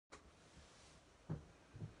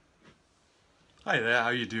Hi there, how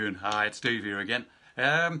you doing? Hi, it's Dave here again.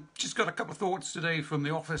 Just got a couple of thoughts today from the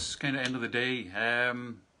office, kind of end of the day.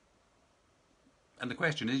 And the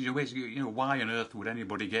question is, basically, why on earth would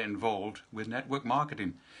anybody get involved with network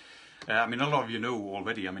marketing? I mean, a lot of you know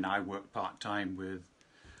already. I mean, I work part-time with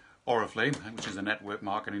Oriflame, which is a network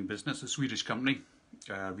marketing business, a Swedish company,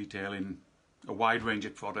 retailing a wide range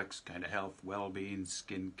of products, kind of health, well-being,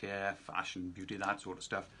 skincare, fashion, beauty, that sort of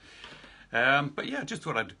stuff. But yeah, just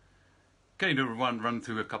thought I'd kind of run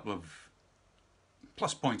through a couple of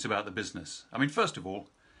plus points about the business. I mean, first of all,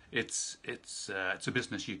 it's a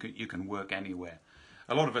business you can work anywhere.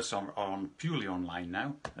 A lot of us are on purely online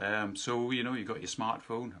now, so you've got your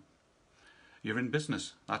smartphone, you're in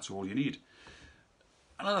business. That's all you need.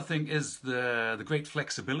 Another thing is the great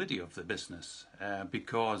flexibility of the business,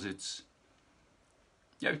 because it's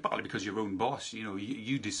partly because you're your own boss.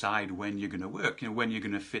 You decide when you're going to work. When you're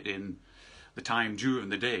going to fit in the time during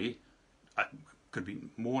the day. Could be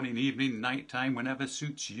morning, evening, night time, whenever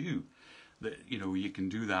suits you. That you can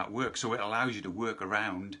do that work. So it allows you to work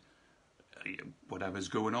around whatever's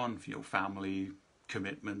going on, family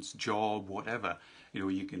commitments, job, whatever.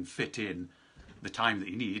 You can fit in the time that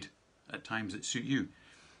you need at times that suit you.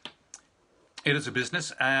 It is a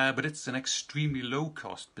business, but it's an extremely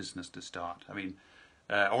low-cost business to start. I mean,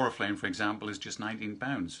 Oriflame, for example, is just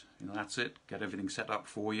 £19. That's it. Get everything set up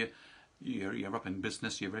for you. You're up in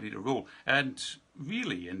business, you're ready to roll. And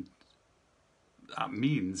really, that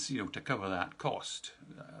means, to cover that cost,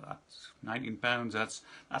 that's £19, that's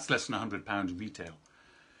less than £100 retail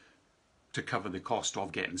to cover the cost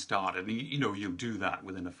of getting started. And you'll do that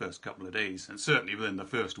within the first couple of days, and certainly within the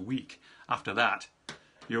first week. After that,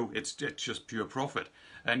 it's just pure profit.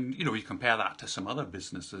 And you compare that to some other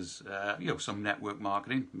businesses, some network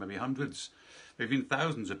marketing, maybe hundreds, maybe even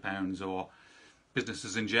thousands of pounds, or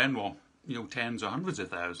businesses in general, tens or hundreds of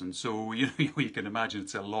thousands. So you can imagine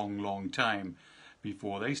it's a long time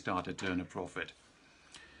before they start to turn a profit.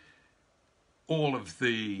 All of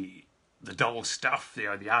the dull stuff, the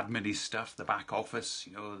admin stuff, the back office,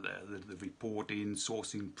 the reporting,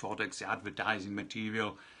 sourcing products, the advertising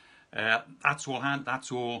material, that's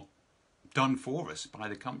all done for us by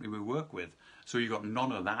the company we work with. So you've got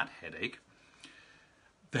none of that headache.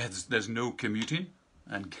 There's no commuting.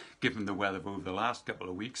 And given the weather over the last couple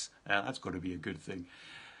of weeks, that's got to be a good thing.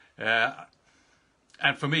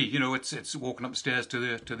 And for me, it's walking upstairs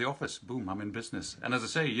to the office. Boom, I'm in business. And as I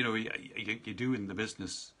say, you're doing the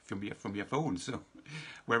business from your phone. So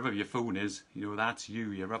wherever your phone is, that's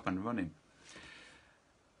you. You're up and running.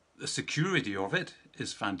 The security of it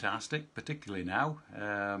is fantastic, particularly now.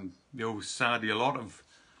 Sadly, a lot of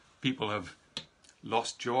people have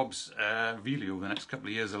lost jobs. Really, over the next couple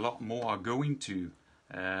of years, a lot more are going to.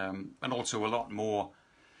 And also a lot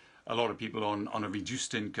of people on a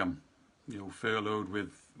reduced income, furloughed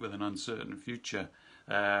with an uncertain future.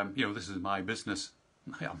 This is my business.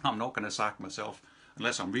 I'm not going to sack myself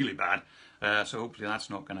unless I'm really bad. So hopefully that's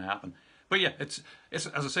not going to happen. But yeah, it's as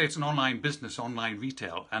I say, it's an online business, online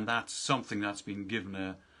retail, and that's something that's been given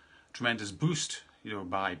a tremendous boost,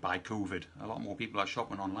 by COVID. A lot more people are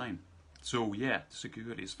shopping online. So yeah,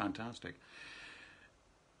 security is fantastic.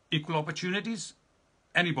 Equal opportunities.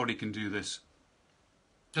 Anybody can do this.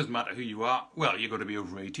 Doesn't matter who you are. Well, you've got to be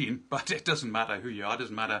over 18, but it doesn't matter who you are. It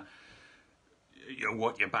doesn't matter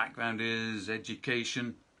what your background is,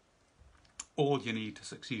 education. All you need to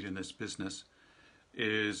succeed in this business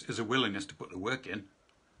is a willingness to put the work in,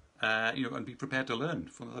 and be prepared to learn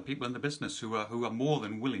from other people in the business who are more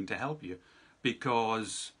than willing to help you,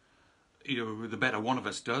 because the better one of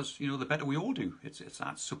us does, the better we all do. It's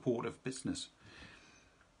that supportive business.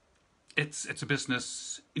 It's a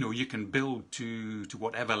business, you can build to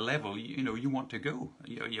whatever level you want to go.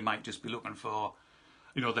 You might just be looking for,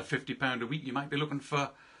 the £50 a week. You might be looking for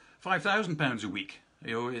 £5,000 a week.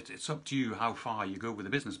 It's up to you how far you go with the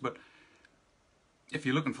business. But if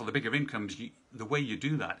you're looking for the bigger incomes, the way you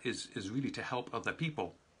do that is really to help other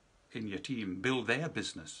people in your team build their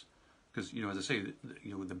business. Because as I say,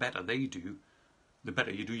 the better they do, the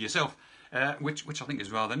better you do yourself, which I think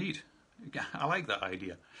is rather neat. I like that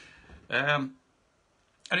idea. And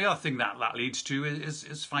the other thing that leads to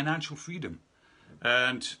is financial freedom.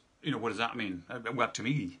 And, what does that mean? Well, to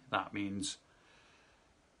me, that means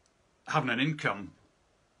having an income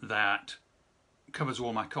that covers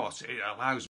all my costs. It allows